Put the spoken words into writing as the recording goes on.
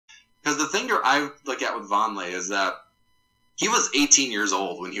Because the thing I look at with Vonleh is that he was 18 years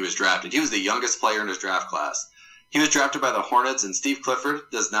old when he was drafted. He was the youngest player in his draft class. He was drafted by the Hornets, and Steve Clifford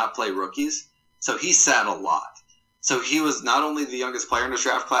does not play rookies, so he sat a lot. So he was not only the youngest player in his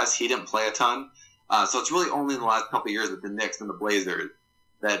draft class, he didn't play a ton. So it's really only in the last couple of years with the Knicks and the Blazers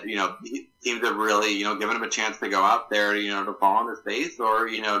that, teams have really, given him a chance to go out there, to fall on his face or,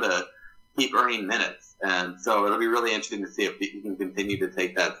 to keep earning minutes. And so it'll be really interesting to see if he can continue to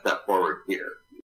take that step forward here.